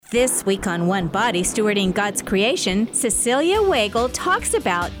This week on One Body, Stewarding God's Creation, Cecilia Wagle talks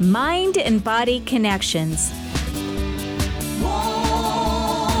about mind and body connections.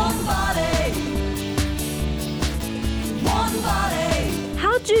 One body. One body.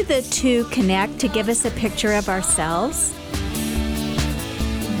 How do the two connect to give us a picture of ourselves?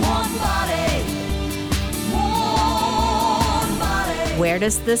 One body. One body. Where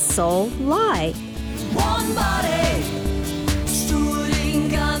does the soul lie? One body.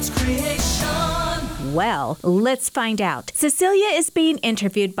 Stewarding God's creation. Well, let's find out. Cecilia is being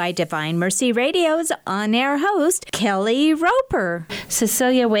interviewed by Divine Mercy Radio's on-air host, Kelly Roper.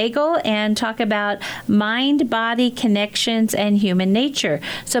 Cecilia Wagle, and talk about mind-body connections and human nature.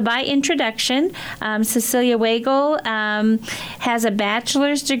 So by introduction, Cecilia Wagle has a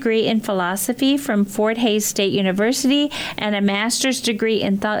bachelor's degree in philosophy from Fort Hays State University and a master's degree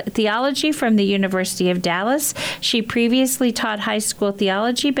in theology from the University of Dallas. She previously taught high school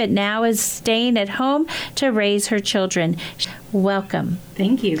theology, but now is staying at home to raise her children. Welcome.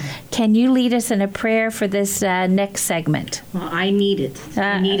 Thank you. Can you lead us in a prayer for this next segment? Well, I need it.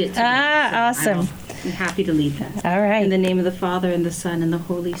 I need it today. Awesome. I'm happy to lead that. All right. In the name of the Father, and the Son, and the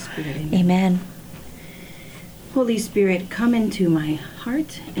Holy Spirit. Amen. Amen. Holy Spirit, come into my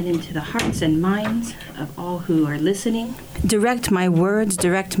heart and into the hearts and minds of all who are listening. Direct my words,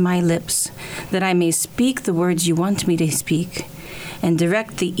 direct my lips, that I may speak the words you want me to speak, and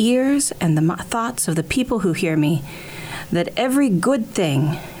direct the ears and the thoughts of the people who hear me, that every good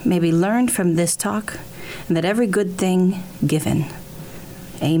thing may be learned from this talk, and that every good thing given.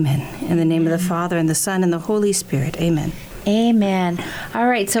 Amen. In the name of the Father, and the Son, and the Holy Spirit. Amen. Amen. All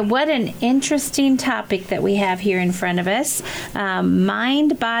right, so what an interesting topic that we have here in front of us.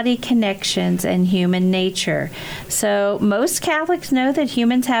 Mind-body connections and human nature. So most Catholics know that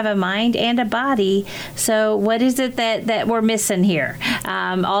humans have a mind and a body. So what is it that we're missing here?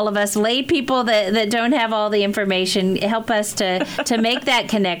 All of us lay people that don't have all the information, help us to make that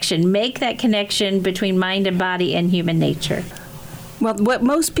connection between mind and body and human nature. Well, what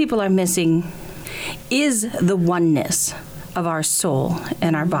most people are missing is the oneness of our soul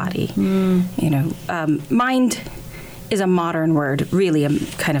and our body. Mind is a modern word, really a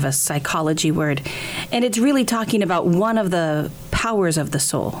kind of a psychology word, and it's really talking about one of the powers of the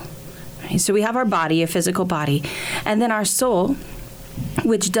soul. Right? So we have our body, a physical body, and then our soul,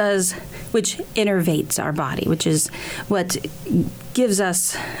 which innervates our body, which is what gives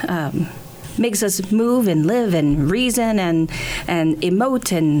us makes us move and live and reason and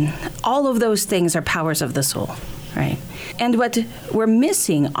emote, and all of those things are powers of the soul, right? And what we're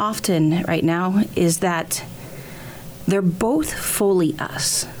missing often right now is that they're both fully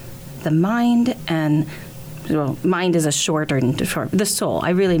us. The mind and, mind is a shorter, the soul. I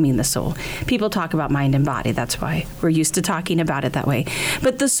really mean the soul. People talk about mind and body. That's why we're used to talking about it that way.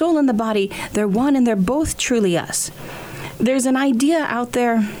 But the soul and the body, they're one, and they're both truly us. There's an idea out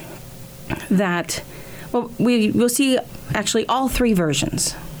there that, we'll see actually all three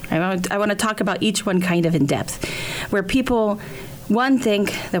versions. I want to talk about each one kind of in depth, where people, one,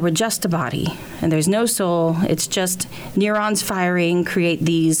 think that we're just a body and there's no soul. It's just neurons firing, create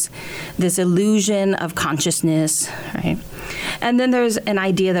this illusion of consciousness, right? And then there's an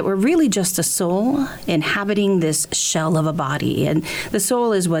idea that we're really just a soul inhabiting this shell of a body, and the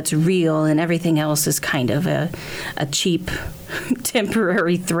soul is what's real, and everything else is kind of a cheap,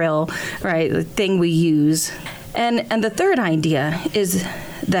 temporary thrill, right? The thing we use. And the third idea is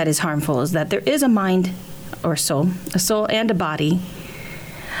harmful is that there is a mind or soul, a soul and a body,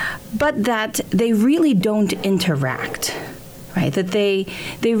 but that they really don't interact. Right, that they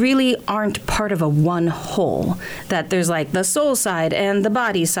really aren't part of a one whole, that there's like the soul side and the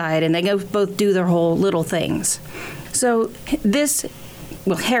body side, and they both do their whole little things. So this,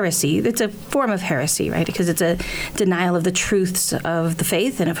 heresy, it's a form of heresy, right, because it's a denial of the truths of the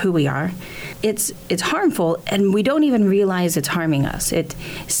faith and of who we are. It's harmful, and we don't even realize it's harming us. It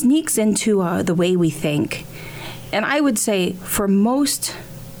sneaks into the way we think. And I would say for most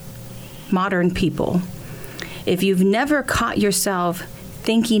modern people, if you've never caught yourself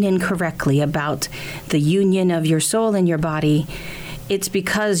thinking incorrectly about the union of your soul and your body, it's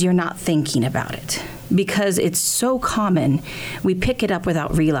because you're not thinking about it. Because it's so common, we pick it up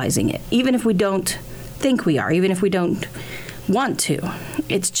without realizing it. Even if we don't think we are, even if we don't want to.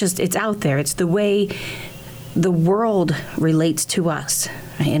 It's out there. It's the way the world relates to us.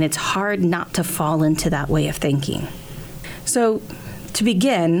 Right? And it's hard not to fall into that way of thinking. So to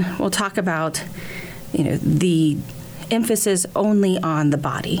begin, we'll talk about the emphasis only on the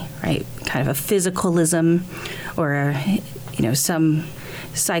body, right? Kind of a physicalism or, some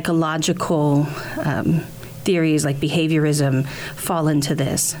psychological theories like behaviorism fall into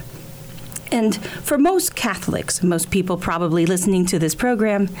this. And for most Catholics, most people probably listening to this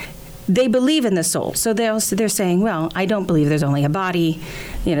program, they believe in the soul. So they're saying, well, I don't believe there's only a body.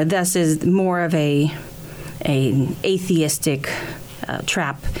 This is more of an atheistic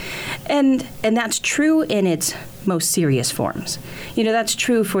trap. And that's true in its most serious forms. That's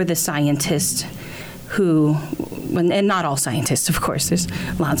true for the scientist who, and not all scientists, of course, there's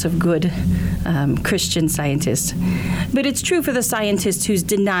lots of good Christian scientists, but it's true for the scientist who's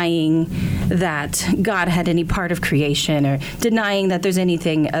denying that God had any part of creation, or denying that there's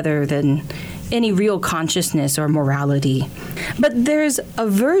anything other than any real consciousness or morality. But there's a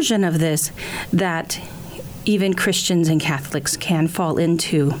version of this that even Christians and Catholics can fall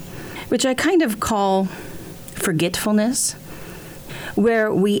into, which I kind of call forgetfulness,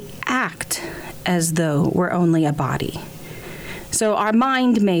 where we act as though we're only a body. So our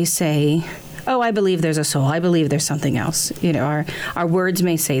mind may say, oh, I believe there's a soul. I believe there's something else. Our words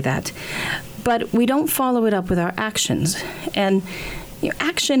may say that. But we don't follow it up with our actions. And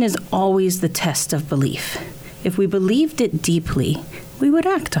action is always the test of belief. If we believed it deeply, we would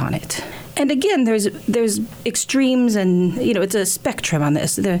act on it. And again, there's extremes, and it's a spectrum on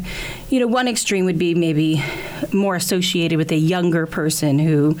this. One extreme would be maybe more associated with a younger person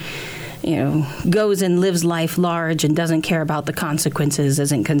who goes and lives life large and doesn't care about the consequences,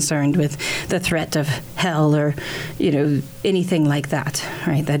 isn't concerned with the threat of hell or, anything like that,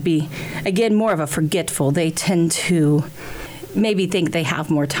 right? That'd be, again, more of a forgetful. They tend to maybe think they have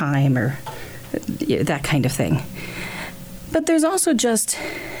more time or that kind of thing. But there's also just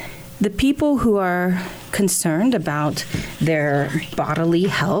the people who are concerned about their bodily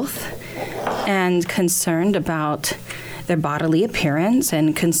health and concerned about their bodily appearance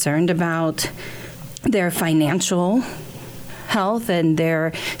and concerned about their financial health and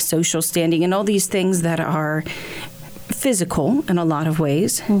their social standing and all these things that are physical in a lot of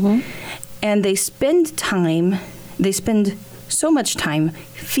ways. Mm-hmm. And they spend so much time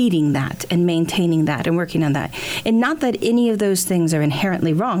feeding that and maintaining that and working on that. And not that any of those things are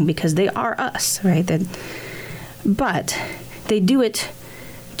inherently wrong, because they are us, right? But they do it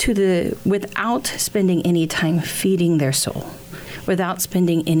without spending any time feeding their soul, without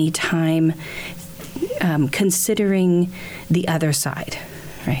spending any time considering the other side,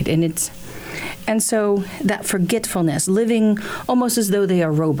 right? And so that forgetfulness, living almost as though they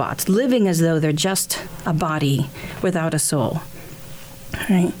are robots, living as though they're just a body without a soul,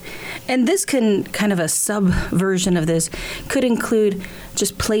 right? And this can, kind of a subversion of this, could include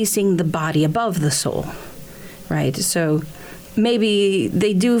just placing the body above the soul, right? So maybe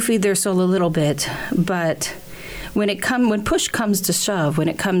they do feed their soul a little bit, but when push comes to shove, when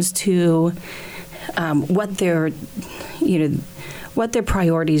it comes to what their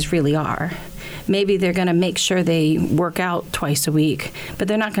priorities really are, maybe they're going to make sure they work out twice a week, but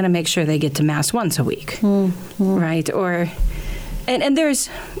they're not going to make sure they get to Mass once a week, mm-hmm. right? And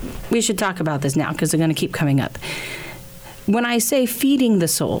we should talk about this now because they're going to keep coming up. When I say feeding the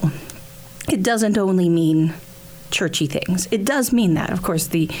soul, it doesn't only mean churchy things. It does mean that. Of course,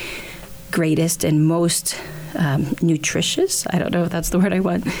 the greatest and most nutritious, I don't know if that's the word I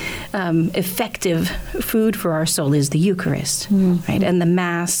want, effective food for our soul is the Eucharist, mm-hmm. right? And the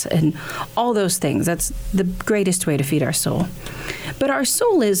Mass and all those things. That's the greatest way to feed our soul. But our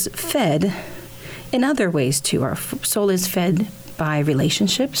soul is fed in other ways too. Our soul is fed by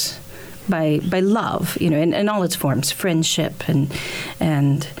relationships, by love, in all its forms, friendship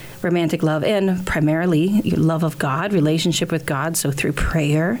and romantic love, and primarily love of God, relationship with God, so through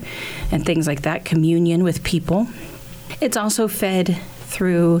prayer and things like that, communion with people. It's also fed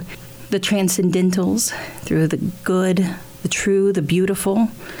through the transcendentals, through the good, the true, the beautiful,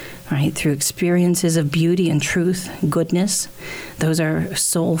 right? Through experiences of beauty and truth, goodness. Those are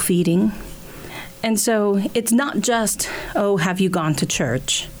soul feeding. And so it's not just, oh, have you gone to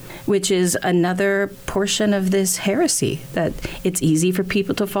church? Which is another portion of this heresy that it's easy for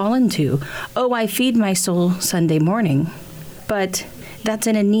people to fall into. Oh, I feed my soul Sunday morning, but that's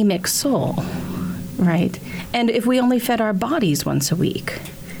an anemic soul, right? And if we only fed our bodies once a week,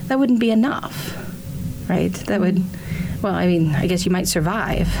 that wouldn't be enough, right? That would, I guess you might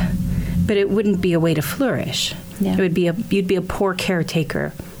survive, but it wouldn't be a way to flourish. Yeah. You'd be a poor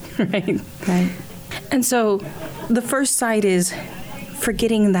caretaker, right? Right. And so the first side is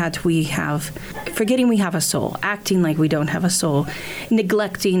forgetting we have a soul, acting like we don't have a soul,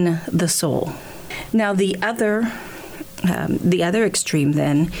 neglecting the soul. Now the other extreme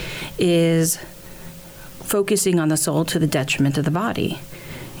then is focusing on the soul to the detriment of the body.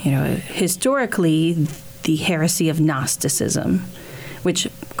 Historically, the heresy of Gnosticism, which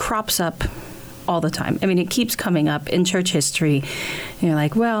crops up all the time. I mean, it keeps coming up in church history. You're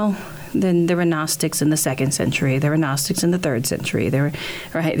like, well, then there were Gnostics in the 2nd century. There were Gnostics in the 3rd century. There were,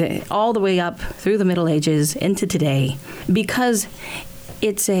 right, all the way up through the Middle Ages into today, because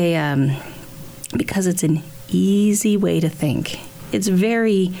it's an easy way to think. It's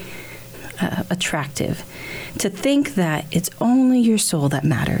very attractive to think that it's only your soul that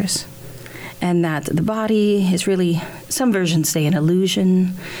matters, and that the body is really, some versions say an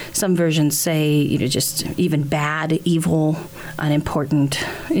illusion, some versions say, just even bad, evil, unimportant.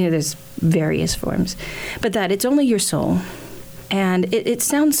 There's various forms, but that it's only your soul. And it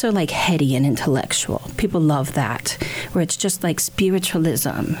sounds so like heady and intellectual. People love that, where it's just like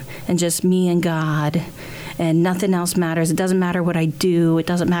spiritualism and just me and God, and nothing else matters. It doesn't matter what I do. It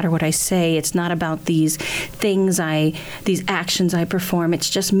doesn't matter what I say. It's not about these things these actions I perform. It's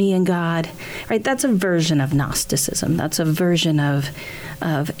just me and God, right? That's a version of Gnosticism. That's a version of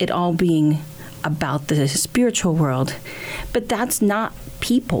it all being about the spiritual world. But that's not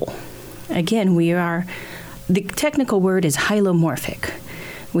people. Again, the technical word is hylomorphic.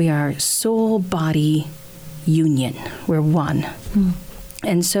 We are soul-body union. We're one.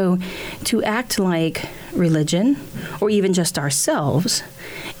 And so to act like religion, or even just ourselves,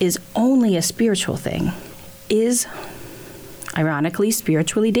 is only a spiritual thing, is ironically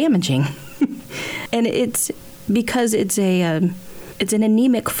spiritually damaging. And it's because it's an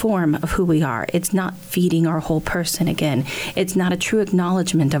anemic form of who we are. It's not feeding our whole person again. It's not a true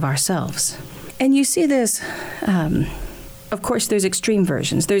acknowledgement of ourselves. And you see this, of course, there's extreme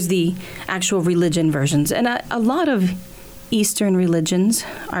versions. There's the actual religion versions. And a lot of Eastern religions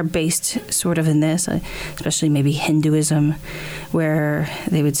are based sort of in this, especially maybe Hinduism, where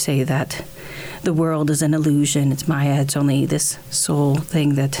they would say that the world is an illusion. It's Maya. It's only this soul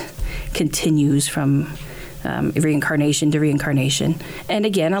thing that continues from reincarnation to reincarnation. And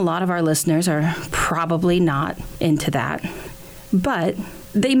again, a lot of our listeners are probably not into that. But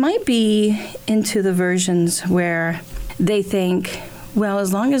they might be into the versions where they think, well,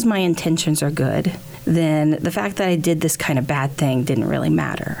 as long as my intentions are good, then the fact that I did this kind of bad thing didn't really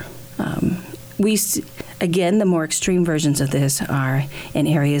matter. Again, the more extreme versions of this are in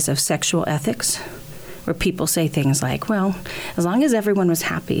areas of sexual ethics, where people say things like, well, as long as everyone was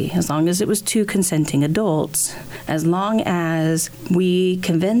happy, as long as it was two consenting adults, as long as we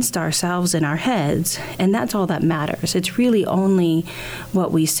convinced ourselves in our heads, and that's all that matters. It's really only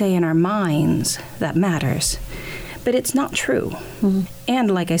what we say in our minds that matters. But it's not true. Mm-hmm.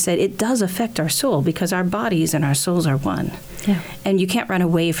 And like I said, it does affect our soul, because our bodies and our souls are one. Yeah. And you can't run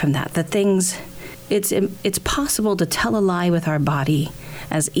away from that. It's possible to tell a lie with our body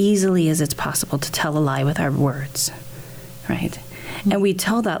as easily as it's possible to tell a lie with our words, right? Mm-hmm. And we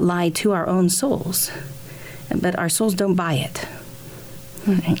tell that lie to our own souls, but our souls don't buy it.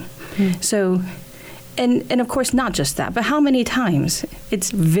 Right? Mm-hmm. So, and of course, not just that, but how many times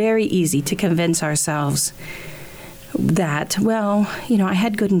it's very easy to convince ourselves that, well, I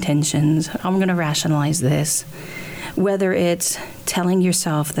had good intentions. I'm going to rationalize this. Whether it's telling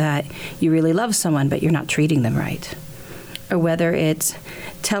yourself that you really love someone, but you're not treating them right. Or whether it's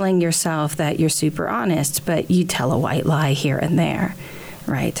telling yourself that you're super honest, but you tell a white lie here and there,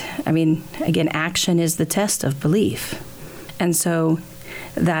 right? I mean, again, action is the test of belief. And so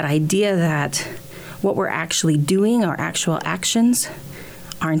that idea that what we're actually doing, our actual actions,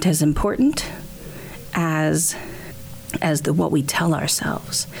 aren't as important as what we tell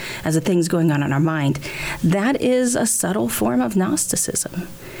ourselves, as the things going on in our mind, that is a subtle form of Gnosticism.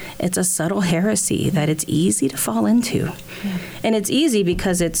 It's a subtle heresy that it's easy to fall into. Yeah. And it's easy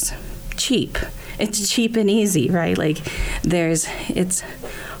because it's cheap. It's cheap and easy, right? Like it's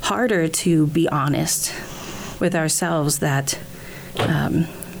harder to be honest with ourselves that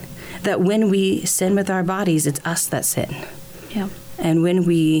when we sin with our bodies, it's us that sin. Yeah. And when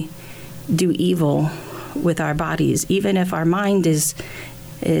we do evil with our bodies, even if our mind is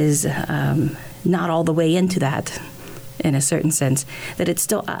not all the way into that, in a certain sense, that it's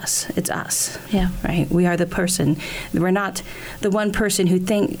still us. It's us. Yeah. Right? We are the person. We're not the one person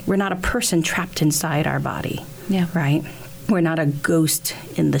we're not a person trapped inside our body. Yeah. Right? We're not a ghost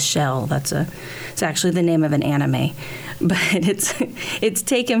in the shell. It's actually the name of an anime. But it's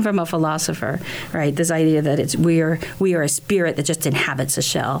taken from a philosopher, right? This idea that we are a spirit that just inhabits a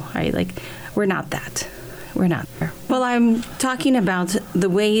shell, right? Like, we're not that. We're not there. Well, I'm talking about the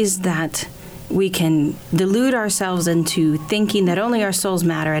ways that we can delude ourselves into thinking that only our souls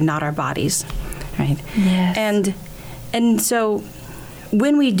matter and not our bodies, right? Yes. And so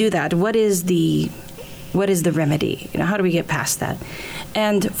when we do that, what is the remedy? How do we get past that?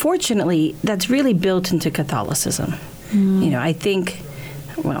 And fortunately, that's really built into Catholicism. I think,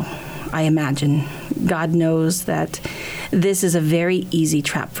 well, I imagine. God knows that this is a very easy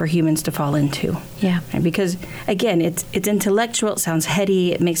trap for humans to fall into. Yeah. Right? Because, again, it's intellectual, it sounds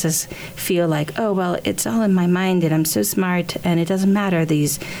heady, it makes us feel like, oh, well, it's all in my mind and I'm so smart and it doesn't matter,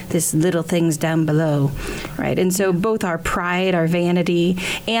 these little things down below, right? And so both our pride, our vanity,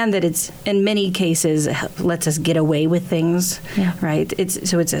 and that it's, in many cases, lets us get away with things, right?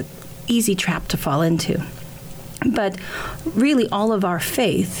 It's an easy trap to fall into. But really, all of our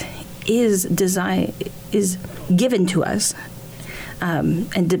faith is given to us,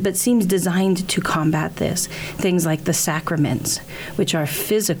 but seems designed to combat this. Things like the sacraments, which are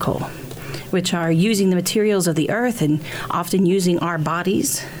physical, which are using the materials of the earth and often using our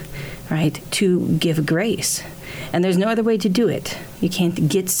bodies, right, to give grace. And there's no other way to do it. You can't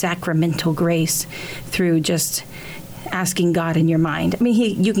get sacramental grace through just asking God in your mind. I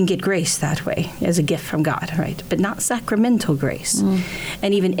mean, you can get grace that way as a gift from God, right? But not sacramental grace.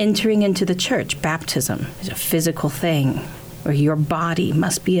 And even entering into the church, baptism is a physical thing where your body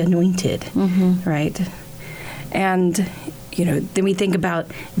must be anointed, right? And, then we think about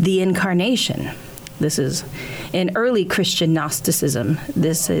the incarnation. This is in early Christian Gnosticism.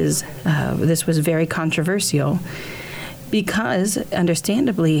 This was very controversial because,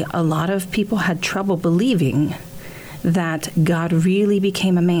 understandably, a lot of people had trouble believing that God really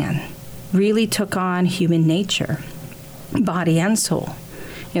became a man, really took on human nature, body and soul.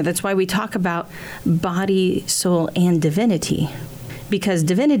 That's why we talk about body, soul, and divinity, because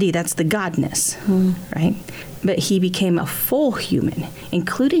divinity, that's the godness, right? But he became a full human,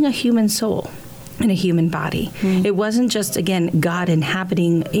 including a human soul and a human body. It wasn't just, again, God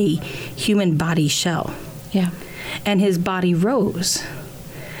inhabiting a human body shell. Yeah. And his body rose.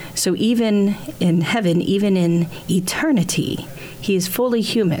 So even in heaven, even in eternity, he is fully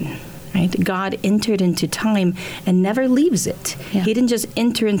human, right? God entered into time and never leaves it. Yeah. He didn't just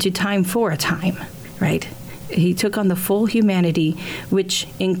enter into time for a time, right? He took on the full humanity, which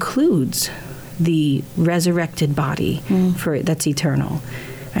includes the resurrected body that's eternal.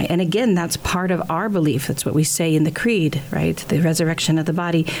 Right? And again, that's part of our belief. That's what we say in the Creed, right? The resurrection of the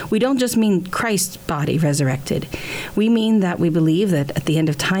body. We don't just mean Christ's body resurrected. We mean that we believe that at the end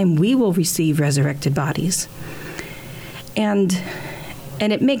of time, we will receive resurrected bodies. And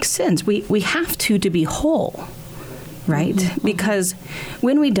it makes sense. We have to be whole, right? Because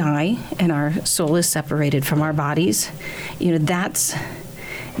when we die and our soul is separated from our bodies,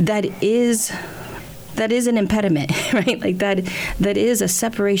 that is an impediment, right? Like that is a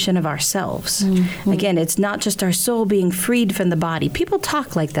separation of ourselves. Again, it's not just our soul being freed from the body. People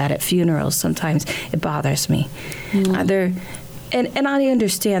talk like that at funerals sometimes. It bothers me. And I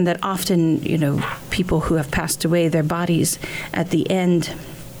understand that often, people who have passed away, their bodies at the end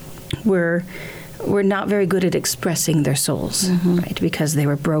were not very good at expressing their souls, right? Because they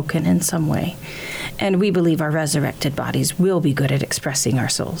were broken in some way. And we believe our resurrected bodies will be good at expressing our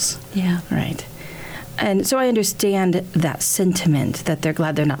souls. Yeah. Right. And so I understand that sentiment, that they're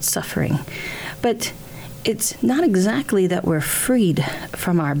glad they're not suffering. But it's not exactly that we're freed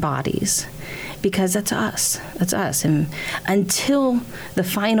from our bodies, because that's us. That's us. And until the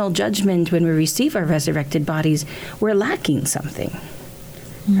final judgment, when we receive our resurrected bodies, we're lacking something.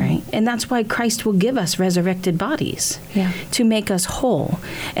 Right? And that's why Christ will give us resurrected bodies to make us whole.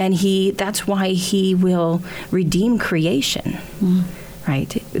 And that's why he will redeem creation. Right?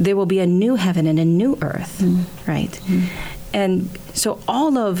 There will be a new heaven and a new earth, right? And so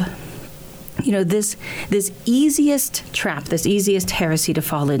all of, this easiest trap, this easiest heresy to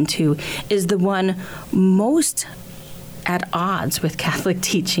fall into is the one most at odds with Catholic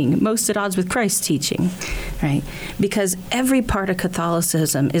teaching, most at odds with Christ's teaching, right? Because every part of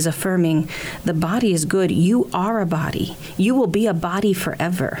Catholicism is affirming the body is good. You are a body. You will be a body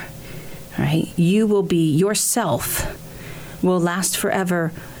forever, right? You will be yourself. Will last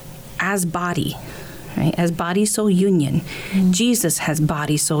forever as body, right? As body-soul union. Jesus has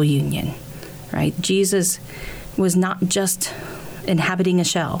body-soul union, right? Jesus was not just inhabiting a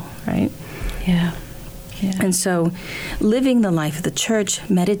shell, right? Yeah. And so living the life of the church,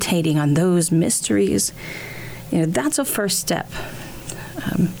 meditating on those mysteries, that's a first step.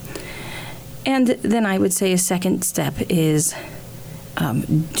 And then I would say a second step is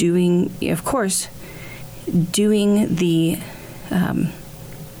doing the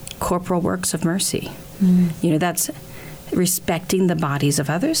corporal works of mercy. That's respecting the bodies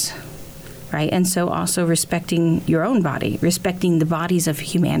of others, right? And so also respecting your own body, respecting the bodies of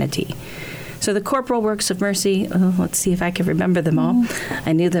humanity. So the corporal works of mercy, let's see if I can remember them all.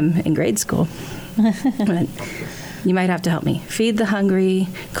 I knew them in grade school. You might have to help me. Feed the hungry,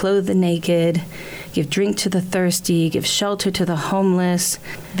 clothe the naked, give drink to the thirsty, give shelter to the homeless,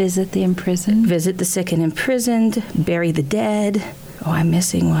 Visit the imprisoned. visit the sick and imprisoned, bury the dead. Oh, I'm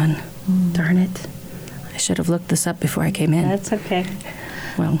missing one. Darn it. I should have looked this up before I came in. That's okay.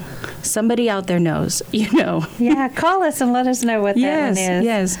 Well, somebody out there knows. You know. Yeah, call us and let us know what that one is.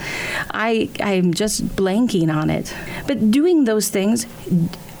 Yes. I'm just blanking on it. But doing those things,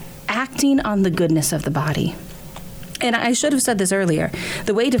 acting on the goodness of the body. And I should have said this earlier.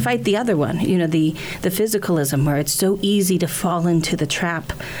 The way to fight the other one, the physicalism, where it's so easy to fall into the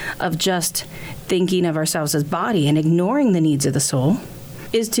trap of just thinking of ourselves as body and ignoring the needs of the soul,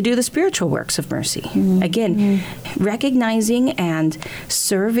 is to do the spiritual works of mercy. Again, recognizing and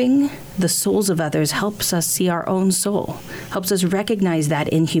serving the souls of others helps us see our own soul, helps us recognize that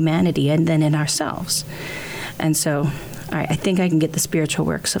in humanity and then in ourselves. And so, all right, I think I can get the spiritual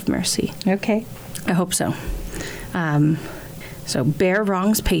works of mercy. Okay. I hope so. So bear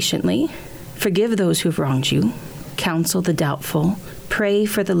wrongs patiently, forgive those who've wronged you, counsel the doubtful, pray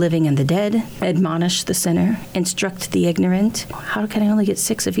for the living and the dead, admonish the sinner, instruct the ignorant. How can I only get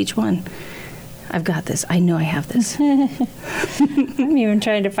 6 of each one? I've got this. I know I have this. I'm even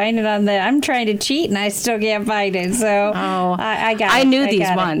trying to find it I'm trying to cheat and I still can't find it. So I got it. I knew I these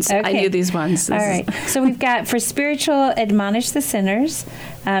got it. ones. Okay. I knew these ones. All right. So we've got for spiritual, admonish the sinners,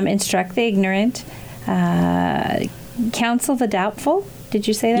 instruct the ignorant, counsel the doubtful. Did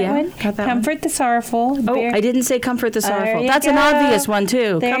you say that Yeah, one? got that Comfort one. the sorrowful. Oh, I didn't say comfort the There sorrowful. you That's an go. obvious one,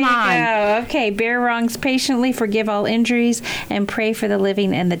 too. There Come you on. go. Okay, bear wrongs patiently, forgive all injuries, and pray for the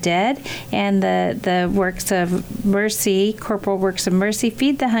living and the dead. And the works of mercy, corporal works of mercy,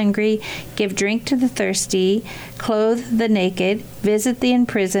 feed the hungry, give drink to the thirsty, clothe the naked, visit the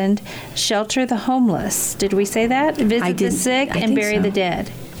imprisoned, shelter the homeless. Did we say that? Visit the didn't- sick I and think bury so. the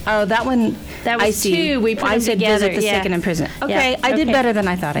dead. Oh, that one. That was I see. 2. We put I them said together. visit the Yeah. sick and in prison. Okay, Yeah, I did okay. better than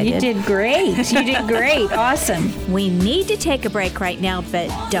I thought I You did great. You did great. Awesome. We need to take a break right now, but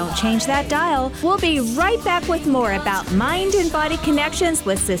don't change that dial. We'll be right back with more about mind and body connections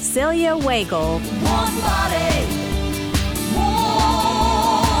with Cecilia Wagle. One body,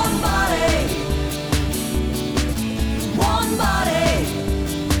 one body, one body,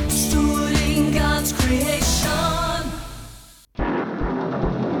 stewarding God's creation.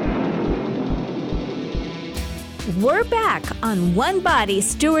 We're back on One Body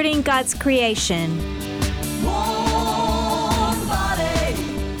Stewarding God's Creation. One body,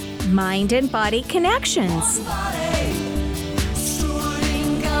 Mind and body connections. body,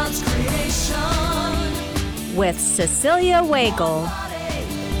 stewarding God's creation. With Cecilia Wagle.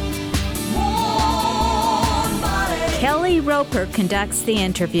 One body, Kelly Roper conducts the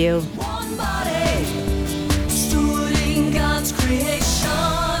interview. one body, stewarding God's creation.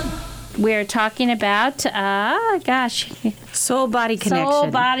 We're talking about, Soul-body connection. soul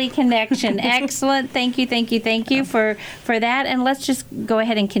body connection. Excellent. Thank you for that. And let's just go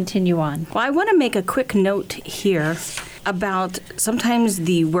ahead and continue on. Well, I want to make a quick note here about sometimes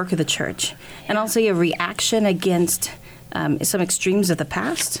the work of the church and also a reaction against some extremes of the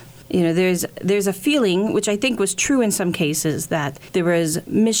past. There's a feeling, which I think was true in some cases, that there was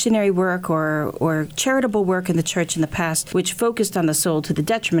missionary work or charitable work in the church in the past which focused on the soul to the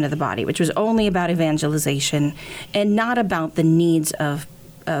detriment of the body, which was only about evangelization and not about the needs of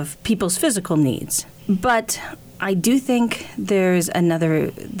people's physical needs. But I do think there's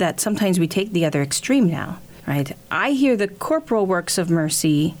another, that sometimes we take the other extreme now, right? I hear the corporal works of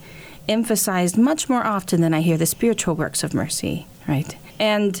mercy emphasized much more often than I hear the spiritual works of mercy, right?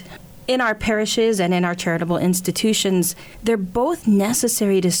 And in our parishes and in our charitable institutions, they're both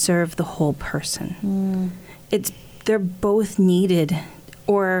necessary to serve the whole person. They're both needed,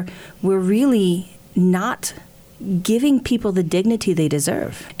 or we're really not giving people the dignity they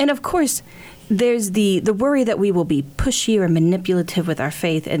deserve. And of course, there's the worry that we will be pushy or manipulative with our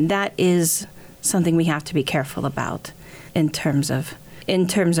faith, and that is something we have to be careful about in terms of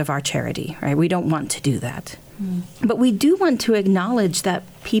our charity, right? We don't want to do that. But we do want to acknowledge that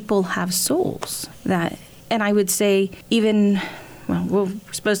people have souls. And I would say we're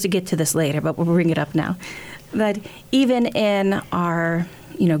supposed to get to this later, but we'll bring it up now, that even in our,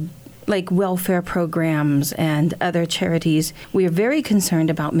 like welfare programs and other charities, we are very concerned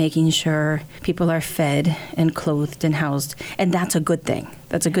about making sure people are fed and clothed and housed. And that's a good thing.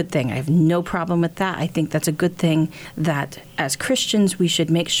 That's a good thing. I have no problem with that. I think that's a good thing that as Christians we should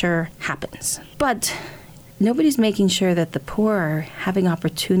make sure happens. But nobody's making sure that the poor are having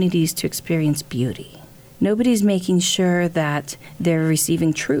opportunities to experience beauty. Nobody's making sure that they're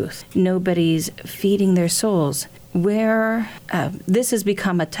receiving truth. Nobody's feeding their souls. where this has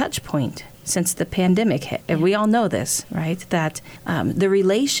become a touch point since the pandemic hit. And we all know this, right? That the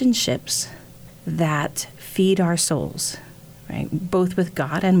relationships that feed our souls, right, both with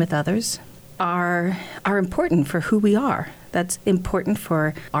God and with others, are important for who we are. That's important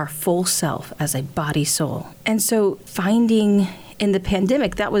for our full self as a body soul. And so finding in the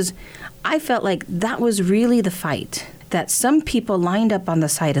pandemic, I felt like that was really the fight, that some people lined up on the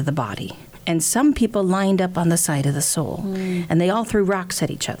side of the body and some people lined up on the side of the soul, and they all threw rocks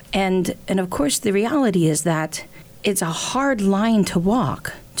at each other. And of course, the reality is that it's a hard line to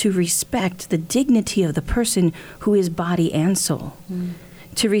walk to respect the dignity of the person who is body and soul.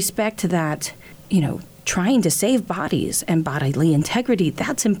 To respect that, trying to save bodies and bodily integrity,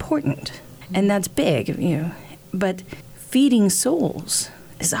 that's important. And that's big, But feeding souls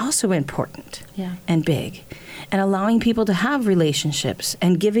is also important and big. And allowing people to have relationships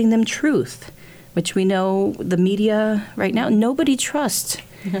and giving them truth, which we know the media right now, nobody trusts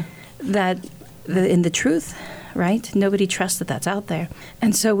in the truth, right? Nobody trusts that that's out there.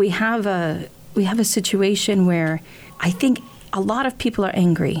 And so we have a situation where I think a lot of people are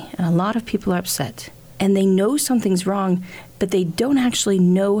angry and a lot of people are upset. And they know something's wrong, but they don't actually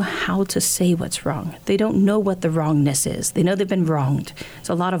know how to say what's wrong. They don't know what the wrongness is. They know they've been wronged. It's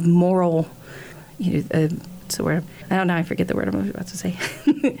a lot of moral, what's the word? I don't know, I forget the word I'm about to say.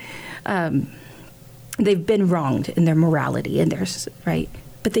 They've been wronged in their morality, and right?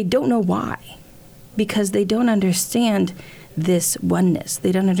 But they don't know why, because they don't understand this oneness.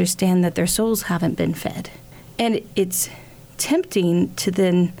 They don't understand that their souls haven't been fed. And it's tempting to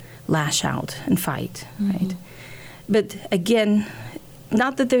then lash out and fight, right? But again,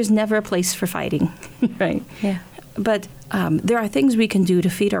 not that there's never a place for fighting, right? Yeah. But there are things we can do to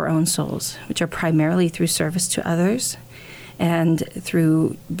feed our own souls, which are primarily through service to others and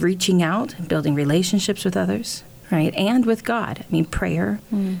through reaching out and building relationships with others, right? And with God. I mean, prayer.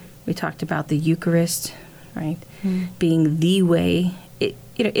 We talked about the Eucharist, right? Being the way.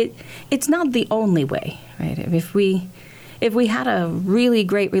 It's not the only way, right? If we had a really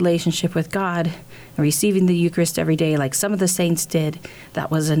great relationship with God and receiving the Eucharist every day like some of the saints did,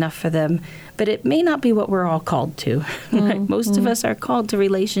 that was enough for them. But it may not be what we're all called to. Right? Most of us are called to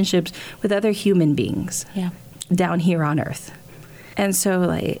relationships with other human beings down here on earth. And so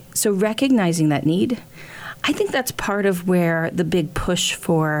recognizing that need, I think that's part of where the big push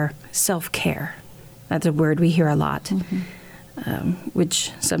for self-care, that's a word we hear a lot,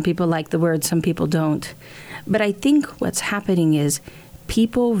 which some people like the word, some people don't. But I think what's happening is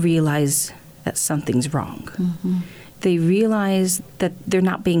people realize that something's wrong. They realize that they're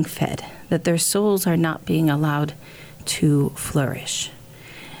not being fed, that their souls are not being allowed to flourish.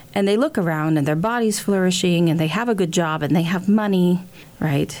 And they look around and their body's flourishing and they have a good job and they have money,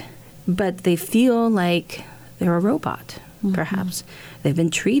 right? But they feel like they're a robot, perhaps. They've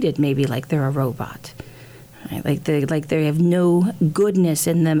been treated maybe like they're a robot, right? Like they have no goodness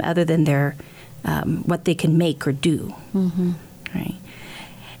in them other than their what they can make or do, right?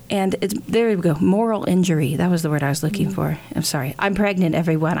 And there we go, moral injury. That was the word I was looking for. I'm sorry. I'm pregnant,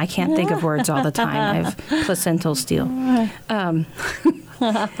 everyone. I can't think of words all the time. I have placental steel.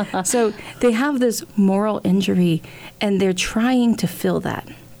 So they have this moral injury, and they're trying to fill that.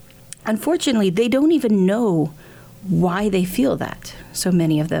 Unfortunately, they don't even know why they feel that, so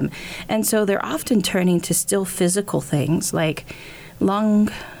many of them. And so they're often turning to still physical things like long,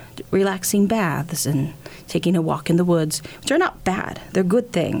 relaxing baths and taking a walk in the woods, which are not bad. They're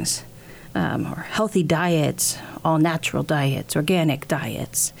good things. Or healthy diets, all natural diets, organic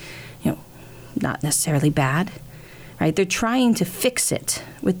diets, not necessarily bad, right? They're trying to fix it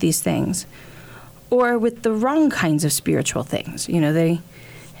with these things, or with the wrong kinds of spiritual things. They're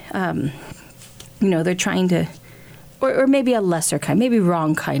trying to, or maybe a lesser kind. Maybe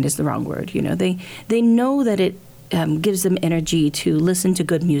wrong kind is the wrong word. They know that it gives them energy to listen to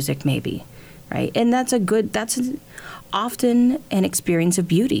good music, maybe, right? And that's often an experience of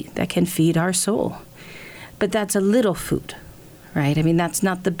beauty that can feed our soul. But that's a little food, right? I mean, that's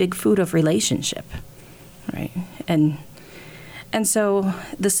not the big food of relationship, right? And so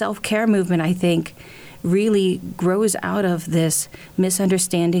the self-care movement, I think, really grows out of this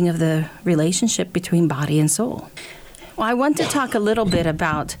misunderstanding of the relationship between body and soul. Well, I want to talk a little bit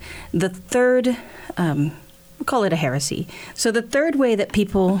about the third, we'll call it a heresy. So the third way that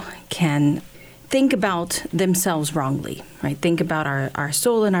people can think about themselves wrongly, right? Think about our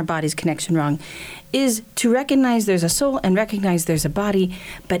soul and our body's connection wrong, is to recognize there's a soul and recognize there's a body,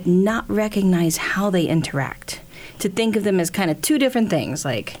 but not recognize how they interact. To think of them as kind of two different things,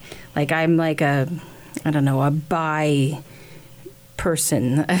 like I'm like a bi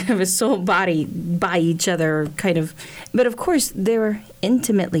person, of a soul body by each other, kind of. But of course, they're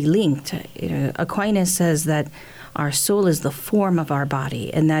intimately linked. Aquinas says that our soul is the form of our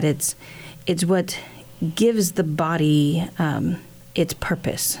body, and that it's what gives the body its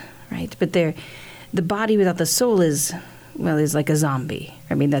purpose, right? But the body without the soul is like a zombie.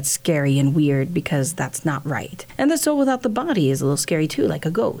 I mean, that's scary and weird because that's not right. And the soul without the body is a little scary too, like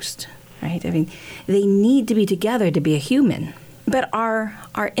a ghost, right? I mean, they need to be together to be a human. But our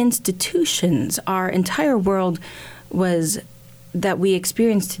institutions, our entire world that we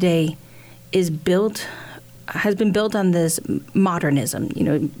experience today has been built on this modernism.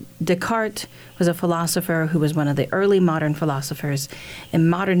 Descartes was a philosopher who was one of the early modern philosophers, and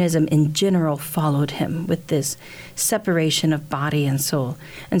modernism in general followed him with this separation of body and soul.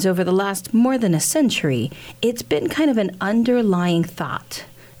 And so for the last more than a century, it's been kind of an underlying thought,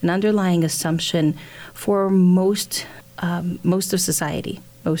 an underlying assumption for most of society,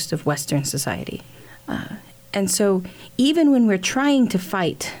 most of Western society. And so even when we're trying to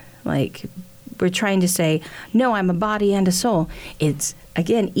fight, like we're trying to say, no, I'm a body and a soul, it's,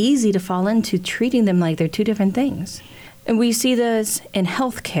 again, easy to fall into treating them like they're two different things. And we see this in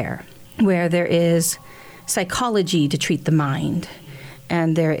healthcare, where there is psychology to treat the mind,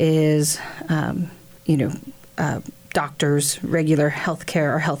 and there is, doctors, regular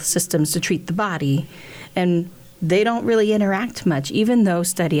healthcare or health systems to treat the body, and they don't really interact much, even though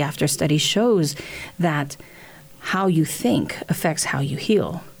study after study shows that how you think affects how you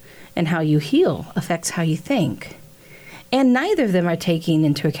heal, and how you heal affects how you think. And neither of them are taking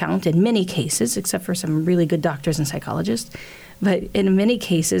into account, in many cases, except for some really good doctors and psychologists, but in many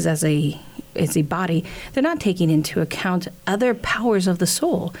cases as a body, they're not taking into account other powers of the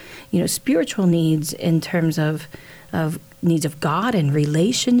soul, spiritual needs in terms of needs of God and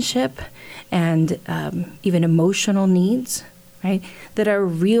relationship, and even emotional needs, right? That are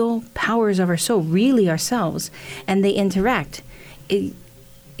real powers of our soul, really ourselves, and they interact.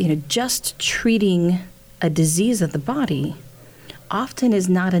 Just treating a disease of the body often is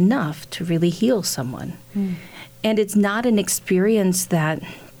not enough to really heal someone. And it's not an experience that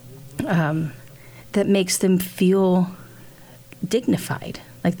makes them feel dignified,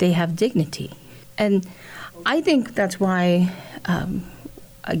 like they have dignity. And I think that's why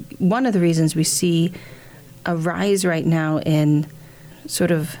one of the reasons we see a rise right now in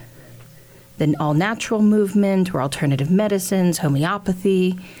sort of the all-natural movement or alternative medicines,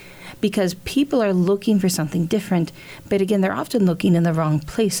 homeopathy, because people are looking for something different. But again, they're often looking in the wrong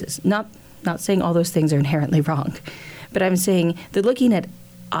places. Not saying all those things are inherently wrong, but I'm saying they're looking at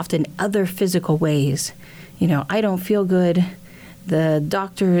often other physical ways. I don't feel good. The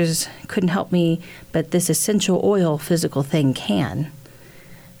doctors couldn't help me, but this essential oil physical thing can.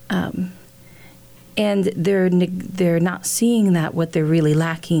 And they're not seeing that what they're really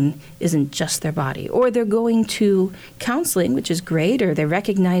lacking isn't just their body. Or they're going to counseling, which is great, or they're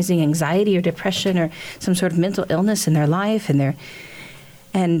recognizing anxiety or depression or some sort of mental illness in their life,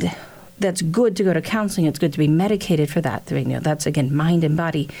 and that's good to go to counseling. It's good to be medicated for that. That's, again, mind and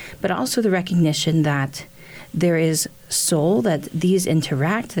body. But also the recognition that there is soul, that these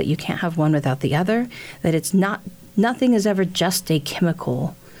interact, that you can't have one without the other, that nothing is ever just a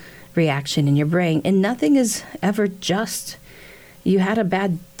chemical reaction in your brain, and nothing is ever just you had a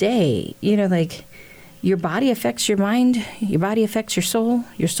bad day. Like your body affects your mind, your body affects your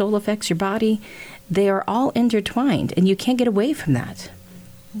soul affects your body. They are all intertwined, and you can't get away from that.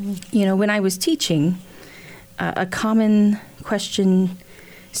 When I was teaching, a common question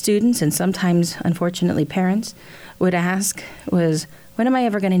students, and sometimes, unfortunately, parents would ask was, when am I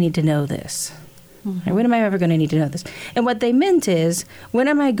ever going to need to know this? Mm-hmm. When am I ever going to need to know this? And what they meant is, when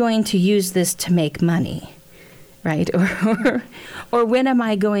am I going to use this to make money, right? Or when am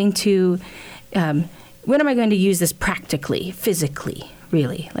I going to use this practically, physically,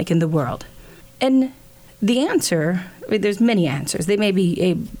 really, like in the world? And the answer, there's many answers. They may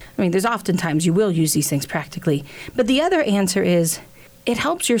be, there's oftentimes you will use these things practically. But the other answer is, it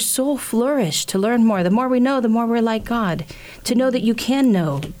helps your soul flourish to learn more. The more we know, the more we're like God. To know that you can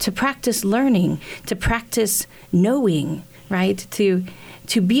know, to practice learning, to practice knowing, right? To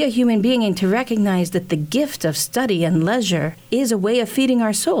be a human being and to recognize that the gift of study and leisure is a way of feeding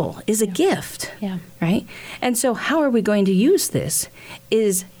our soul, is a gift, right? And so how are we going to use this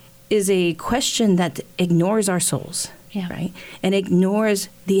is a question that ignores our souls. Right, and ignores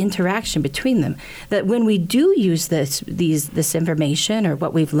the interaction between them. That when we do use this information or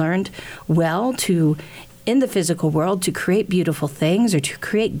what we've learned in the physical world to create beautiful things or to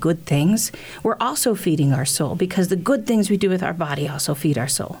create good things, we're also feeding our soul, because the good things we do with our body also feed our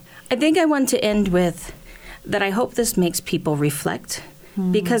soul. I think I want to end with that I hope this makes people reflect.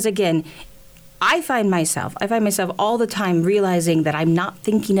 Because again, I find myself all the time realizing that I'm not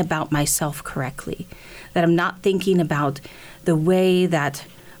thinking about myself correctly, that I'm not thinking about the way that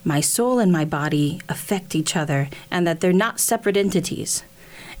my soul and my body affect each other, and that they're not separate entities.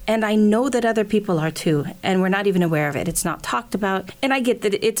 And I know that other people are too, and we're not even aware of it. It's not talked about. And I get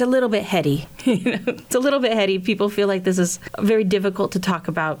that it's a little bit heady. It's a little bit heady. People feel like this is very difficult to talk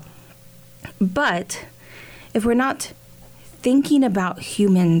about. But if we're not thinking about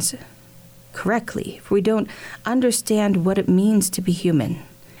humans correctly, if we don't understand what it means to be human,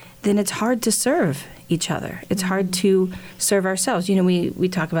 then it's hard to serve each other. It's hard to serve ourselves. You know, we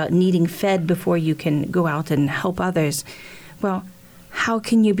talk about needing fed before you can go out and help others. Well, how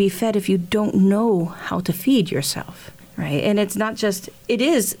can you be fed if you don't know how to feed yourself, right? And it's not just, it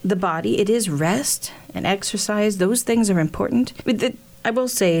is the body, it is rest and exercise. Those things are important. I will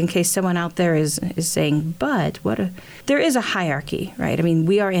say, in case someone out there is saying, but there is a hierarchy, right? I mean,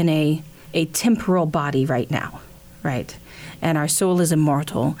 we are in a temporal body right now, right? And our soul is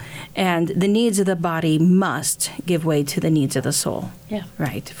immortal, and the needs of the body must give way to the needs of the soul. Yeah.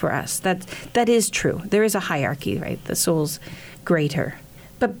 Right, for us. That is true. There is a hierarchy, right? The soul's greater.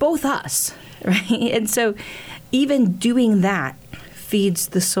 But both us, right? And so even doing that feeds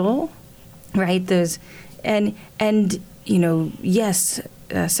the soul, right? And you know, yes,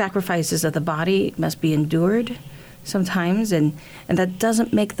 sacrifices of the body must be endured sometimes, and that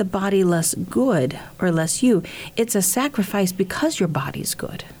doesn't make the body less good or less you. It's a sacrifice because your body's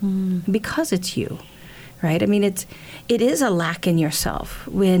good, because it's you, right? I mean, it is a lack in yourself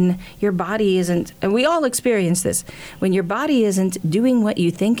when your body isn't, and we all experience this, when your body isn't doing what you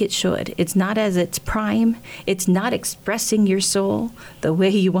think it should. It's not as its prime. It's not expressing your soul the way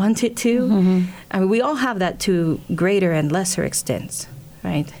you want it to. I mean, we all have that to greater and lesser extents,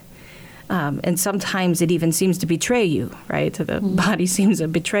 right? And sometimes it even seems to betray you, right? The body seems a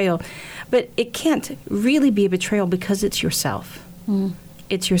betrayal. But it can't really be a betrayal because it's yourself.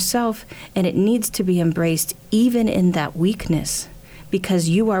 It's yourself, and it needs to be embraced even in that weakness because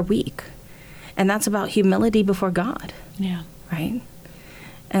you are weak. And that's about humility before God. Yeah. Right?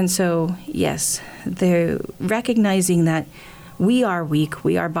 And so, yes, they're recognizing that we are weak,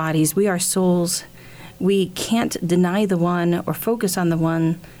 we are bodies, we are souls. We can't deny the one or focus on the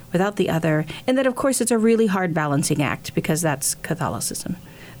one without the other. And that, of course, it's a really hard balancing act because that's Catholicism.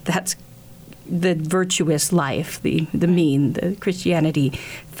 That's the virtuous life, the Christianity,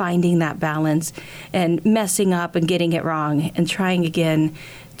 finding that balance and messing up and getting it wrong and trying again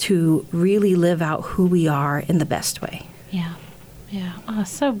to really live out who we are in the best way. Yeah. Yeah. Oh,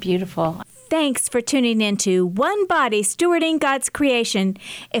 so beautiful. Thanks for tuning in to One Body Stewarding God's Creation.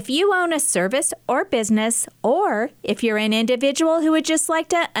 If you own a service or business, or if you're an individual who would just like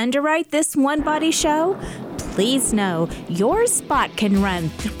to underwrite this One Body show, please know your spot can run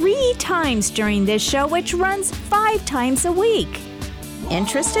 3 times during this show, which runs 5 times a week.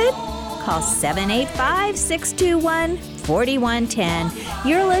 Interested? Call 785-621-4110.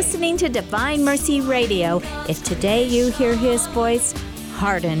 You're listening to Divine Mercy Radio. If today you hear His voice,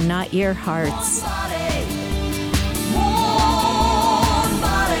 harden not your hearts.